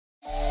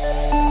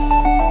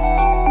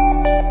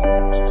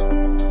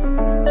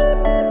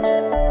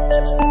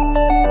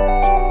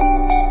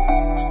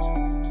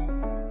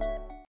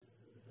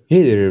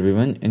Hey there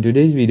everyone, in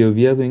today's video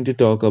we are going to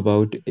talk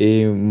about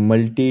a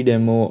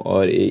multi-demo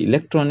or a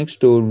electronic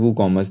store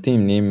WooCommerce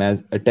theme named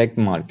as a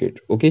Techmarket.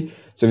 Okay,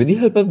 so with the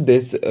help of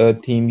this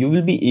theme you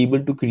will be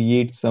able to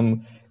create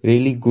some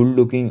really good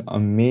looking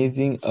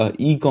amazing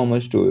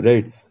e-commerce store,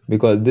 right?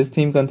 Because this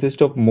theme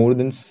consists of more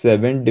than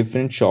 7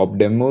 different shop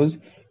demos,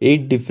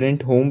 8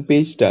 different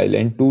homepage style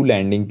and 2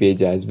 landing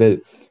page as well.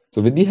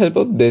 So with the help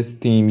of this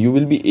theme, you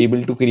will be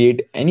able to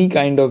create any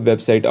kind of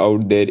website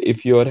out there.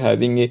 If you are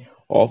having a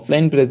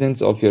offline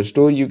presence of your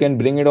store, you can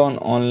bring it on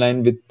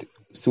online with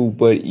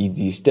super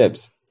easy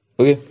steps.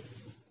 Okay,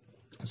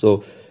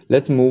 so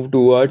let's move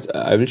towards.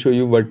 I will show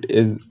you what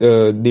is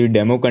the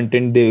demo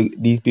content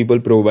these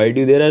people provide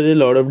you. There are a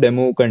lot of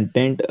demo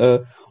content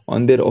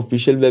on their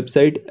official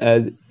website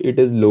as it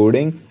is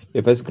loading.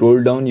 If I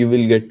scroll down, you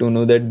will get to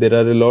know that there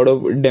are a lot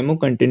of demo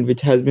content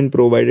which has been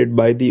provided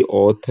by the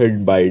author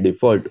by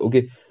default.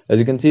 Okay, as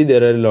you can see,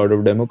 there are a lot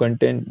of demo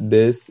content.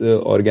 This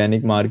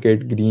organic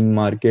market, green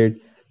market,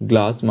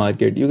 glass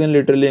market. You can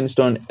literally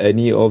install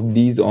any of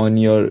these on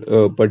your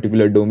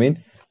particular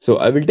domain. So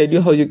I will tell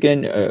you how you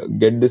can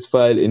get this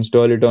file,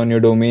 install it on your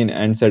domain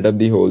and set up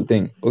the whole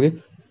thing. Okay,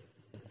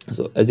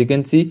 so as you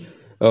can see,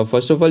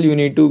 first of all you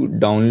need to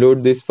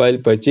download this file,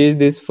 purchase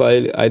this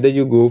file. Either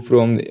you go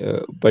from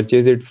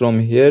purchase it from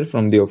here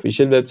from the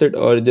official website,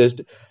 or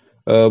just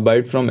buy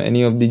it from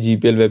any of the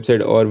GPL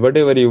website, or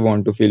whatever you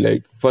want to feel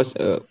like.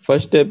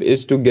 First step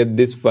is to get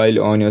this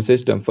file on your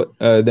system.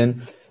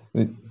 Then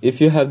if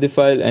you have the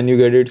file and you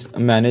get it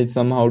managed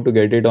somehow to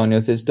get it on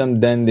your system,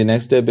 then the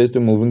next step is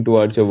to moving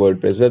towards your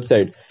WordPress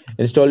website.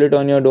 Install it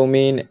on your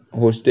domain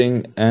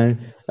hosting and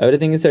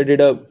everything is set it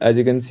up. As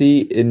you can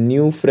see, a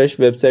new fresh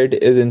website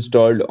is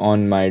installed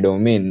on my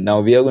domain.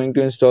 Now we are going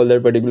to install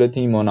that particular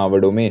theme on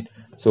our domain.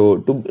 So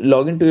to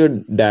log into your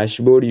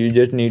dashboard, you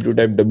just need to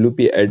type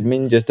wp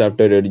admin just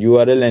after your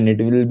URL and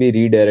it will be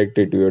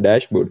redirected to your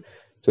dashboard.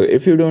 So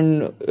if you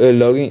don't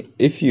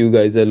if you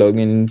guys are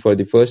logging in for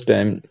the first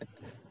time,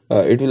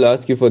 it will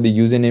ask you for the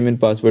username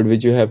and password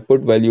which you have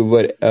put while you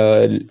were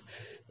I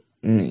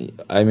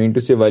mean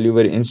to say while you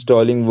were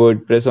installing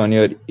WordPress on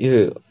your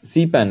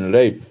cPanel,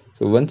 right?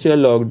 So once you are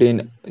logged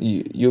in,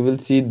 you will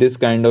see this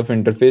kind of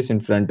interface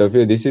in front of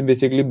you. This is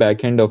basically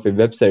backend of a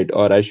website,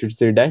 or I should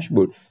say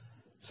dashboard.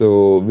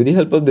 So with the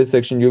help of this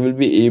section, you will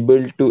be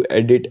able to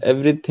edit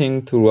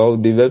everything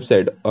throughout the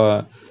website.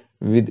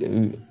 With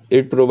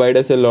it provide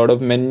us a lot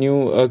of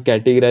menu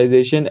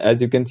categorization.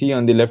 As you can see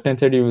on the left hand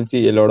side, you will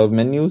see a lot of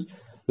menus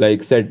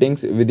like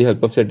settings. With the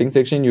help of settings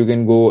section, you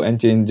can go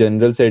and change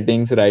general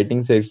settings,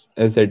 writing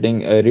setting,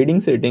 reading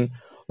setting,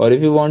 or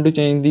if you want to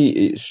change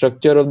the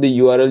structure of the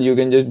URL, you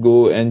can just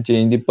go and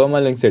change the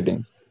permalink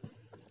settings,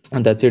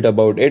 and that's it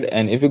about it.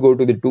 And if you go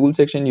to the tool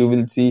section, you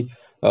will see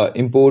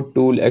import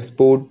tool,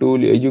 export tool.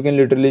 You can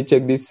literally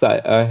check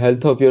the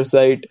health of your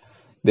site.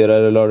 There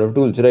are a lot of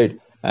tools, right?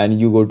 And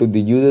you go to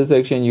the user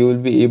section, you will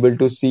be able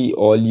to see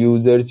all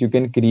users. You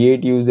can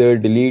create user,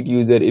 delete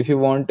user. If you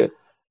want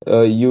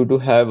you to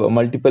have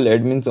multiple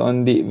admins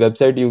on the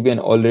website, you can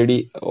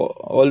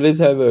always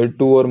have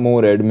two or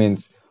more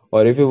admins.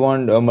 Or if you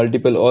want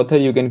multiple author,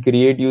 you can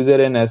create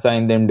user and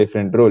assign them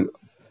different role.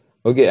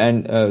 Okay,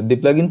 and the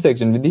plugin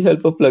section, with the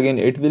help of plugin,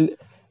 it will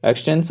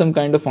extend some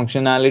kind of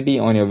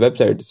functionality on your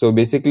website. So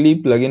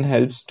basically plugin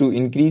helps to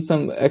increase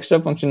some extra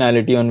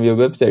functionality on your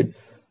website.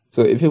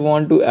 So if you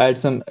want to add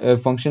some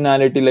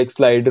functionality like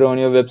slider on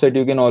your website,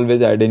 you can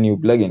always add a new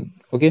plugin.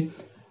 Okay,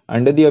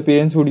 under the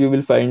appearance hood you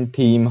will find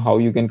theme, how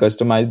you can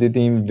customize the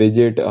theme,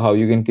 widget, how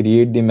you can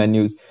create the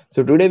menus.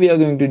 So today we are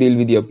going to deal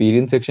with the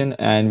appearance section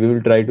and we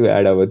will try to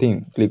add our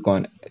theme. Click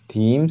on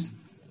themes,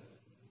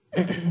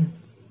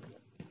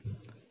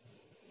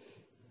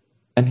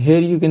 and here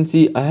you can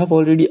see I have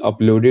already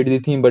uploaded the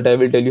theme, but I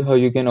will tell you how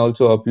you can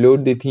also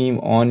upload the theme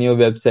on your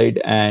website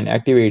and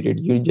activate it.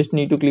 You just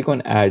need to click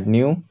on add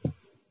new,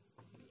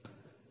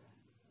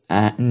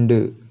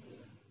 and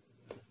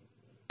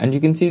and you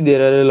can see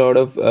there are a lot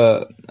of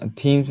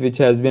themes which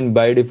has been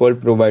by default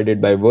provided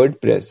by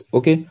WordPress.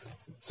 Okay,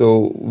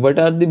 so what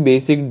are the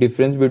basic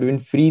difference between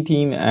free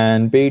theme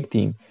and paid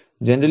theme?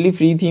 Generally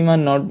free theme are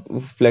not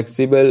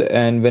flexible,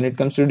 and when it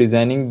comes to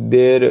designing,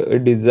 their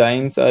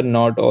designs are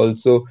not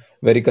also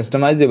very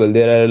customizable.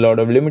 There are a lot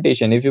of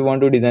limitation. If you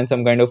want to design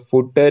some kind of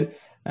footer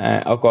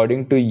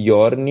according to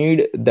your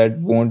need, that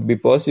won't be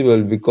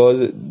possible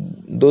because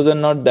those are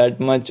not that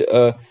much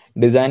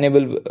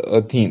designable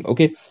theme.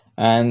 Okay,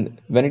 and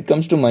when it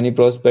comes to money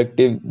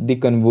perspective, the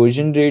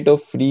conversion rate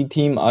of free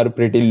theme are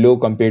pretty low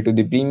compared to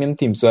the premium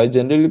theme. So I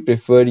generally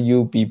prefer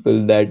you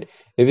people that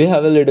if you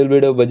have a little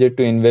bit of budget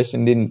to invest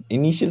in the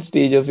initial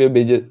stage of your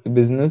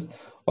business,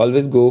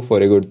 always go for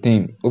a good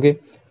theme. Okay,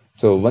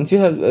 so once you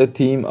have a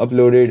theme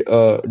uploaded,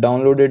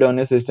 downloaded on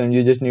your system,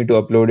 you just need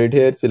to upload it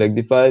here. Select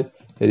the file.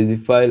 Here is the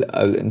file.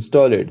 I will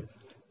install it.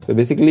 So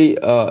basically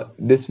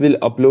this will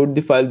upload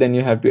the file, then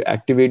you have to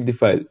activate the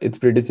file. It's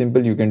pretty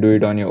simple. You can do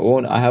it on your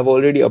own. I have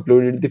already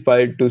uploaded the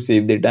file to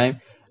save the time,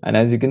 and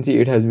as you can see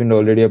it has been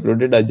already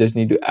uploaded. I just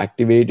need to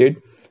activate it.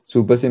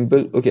 Super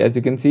simple. Okay, as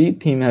you can see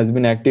theme has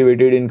been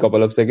activated in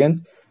couple of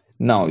seconds.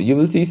 Now you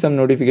will see some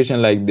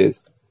notification like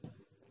this.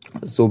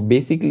 So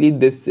basically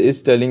this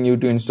is telling you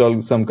to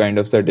install some kind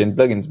of certain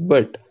plugins,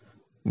 but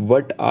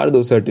what are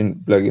those certain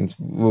plugins?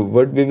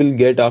 What we will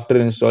get after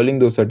installing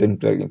those certain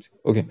plugins?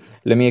 Okay,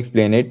 let me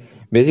explain it.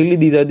 Basically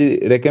these are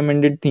the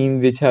recommended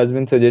theme which has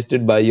been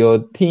suggested by your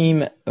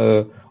theme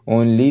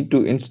only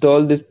to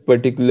install this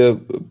particular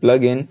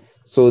plugin,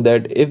 so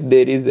that if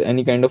there is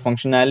any kind of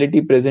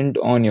functionality present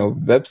on your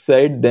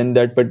website, then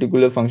that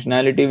particular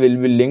functionality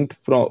will be linked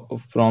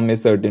from a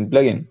certain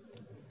plugin.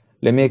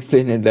 Let me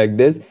explain it like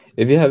this.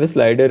 If you have a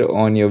slider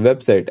on your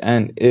website,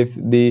 and if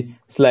the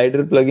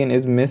slider plugin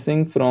is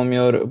missing from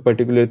your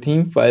particular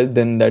theme file,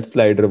 then that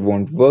slider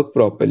won't work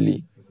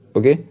properly.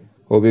 Okay,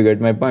 hope you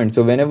get my point.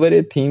 So whenever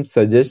a theme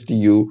suggests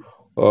you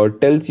or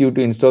tells you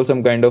to install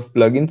some kind of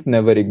plugins,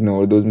 never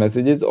ignore those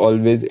messages.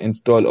 Always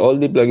install all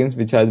the plugins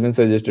which has been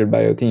suggested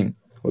by your theme.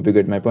 Hope you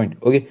get my point.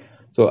 Okay,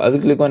 so I will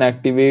click on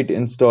activate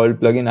installed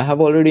plugin. I have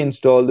already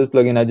installed this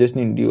plugin, I just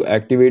need to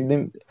activate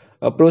them.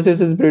 Process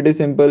is pretty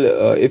simple.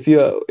 If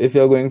you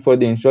are going for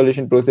the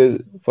installation process,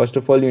 first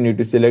of all you need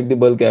to select the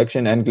bulk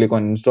action and click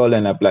on install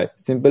and apply.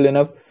 Simple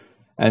enough.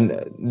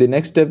 And the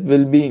next step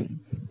will be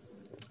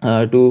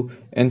to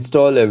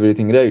install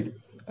everything, right?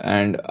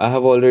 And I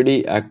have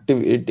already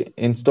activate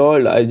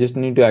installed, I just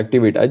need to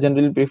activate. I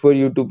generally prefer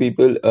you to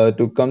people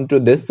to come to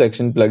this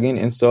section, plugin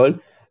installed,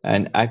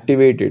 and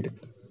activate it.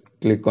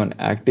 Click on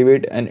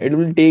activate, and it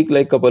will take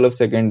like couple of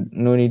seconds.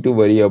 No need to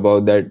worry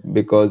about that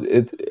because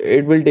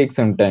it will take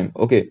some time.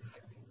 Okay,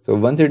 so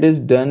once it is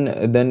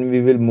done, then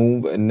we will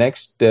move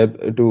next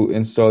step to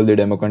install the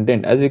demo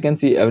content. As you can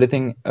see,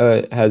 everything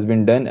has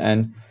been done,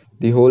 and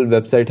the whole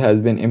website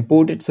has been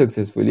imported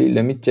successfully.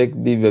 Let me check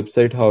the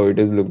website how it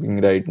is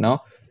looking right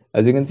now.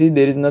 As you can see,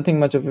 there is nothing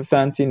much of a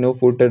fancy, no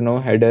footer, no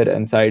header,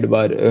 and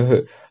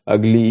sidebar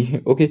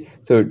ugly. Okay,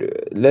 so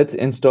let's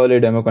install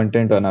a demo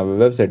content on our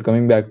website.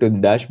 Coming back to the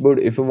dashboard,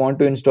 if you want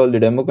to install the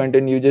demo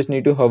content, you just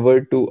need to hover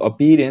to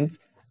appearance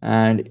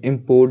and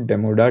import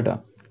demo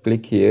data.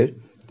 Click here,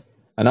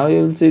 and now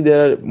you will see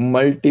there are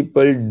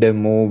multiple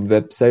demo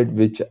website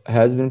which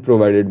has been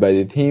provided by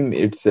the theme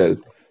itself.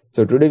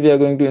 So today we are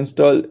going to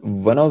install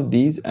one of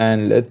these,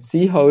 and let's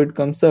see how it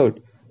comes out.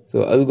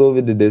 So I'll go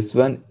with this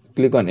one.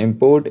 Click on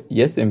import,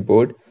 yes,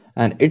 import,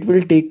 and it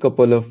will take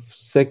couple of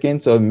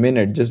seconds or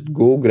minutes. Just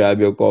go grab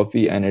your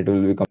coffee and it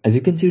will become. As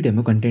you can see,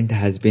 demo content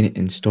has been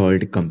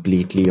installed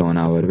completely on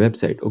our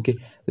website. Okay,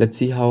 let's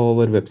see how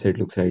our website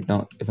looks right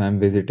now. If I'm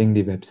visiting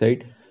the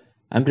website,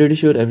 I'm pretty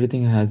sure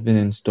everything has been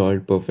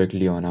installed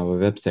perfectly on our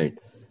website.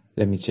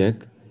 Let me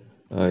check.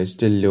 It's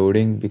still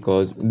loading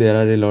because there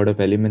are a lot of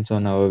elements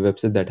on our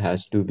website that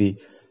has to be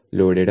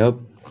loaded up.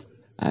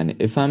 And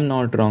if I'm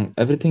not wrong,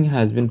 everything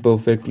has been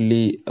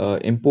perfectly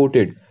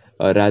imported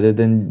rather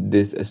than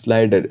this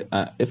slider.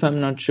 If I'm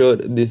not sure,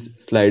 this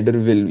slider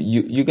will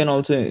you can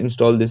also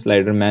install this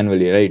slider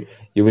manually, right?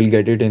 You will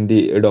get it in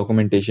the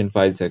documentation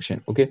file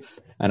section. Okay,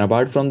 and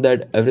apart from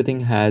that, everything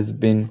has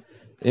been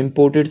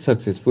imported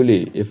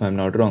successfully. If I'm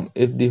not wrong,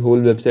 if the whole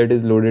website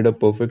is loaded up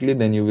perfectly,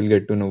 then you will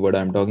get to know what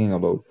I'm talking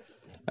about.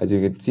 As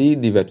you can see,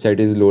 the website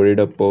is loaded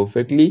up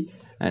perfectly,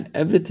 and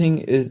everything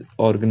is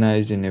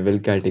organized in a well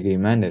category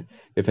manner.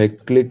 If I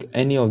click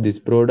any of this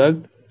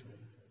product,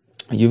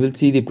 you will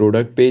see the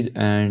product page,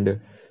 and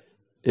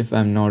if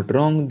I'm not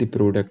wrong, the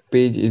product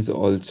page is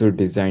also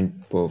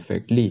designed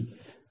perfectly.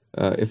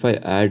 If I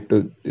add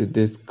to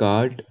this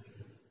cart,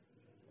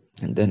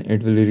 and then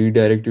it will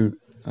redirect you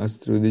us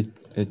through the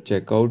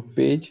checkout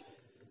page.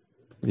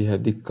 We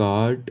have the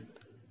cart,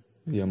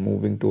 we are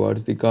moving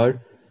towards the cart,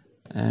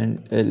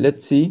 and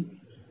let's see.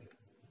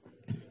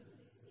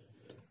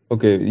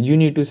 Okay, you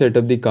need to set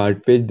up the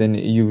cart page, then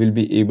you will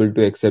be able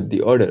to accept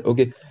the order.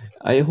 Okay,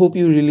 I hope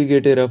you really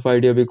get a rough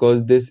idea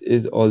because this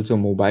is also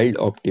mobile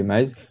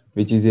optimized,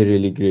 which is a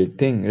really great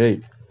thing,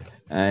 right?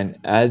 And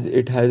as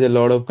it has a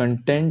lot of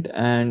content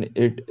and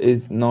it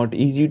is not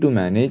easy to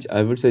manage,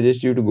 I would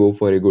suggest you to go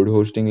for a good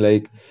hosting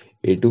like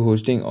A2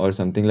 hosting or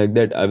something like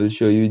that. I will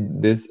show you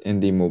this in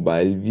the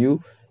mobile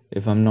view.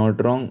 If I'm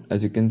not wrong,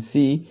 as you can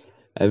see,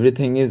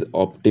 everything is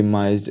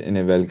optimized in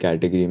a well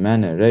category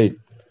manner, right?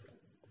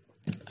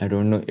 I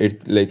don't know,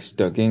 it's like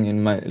stucking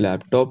in my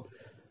laptop,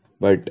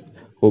 but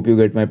hope you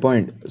get my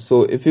point.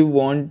 So if you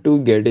want to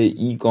get a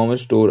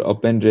e-commerce store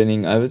up and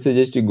running, I would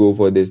suggest you go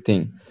for this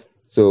thing.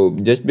 So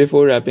just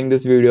before wrapping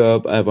this video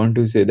up, I want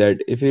to say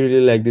that if you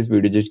really like this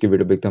video, just give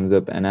it a big thumbs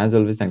up, and as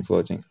always, thanks for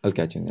watching. I'll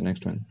catch you in the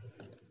next one.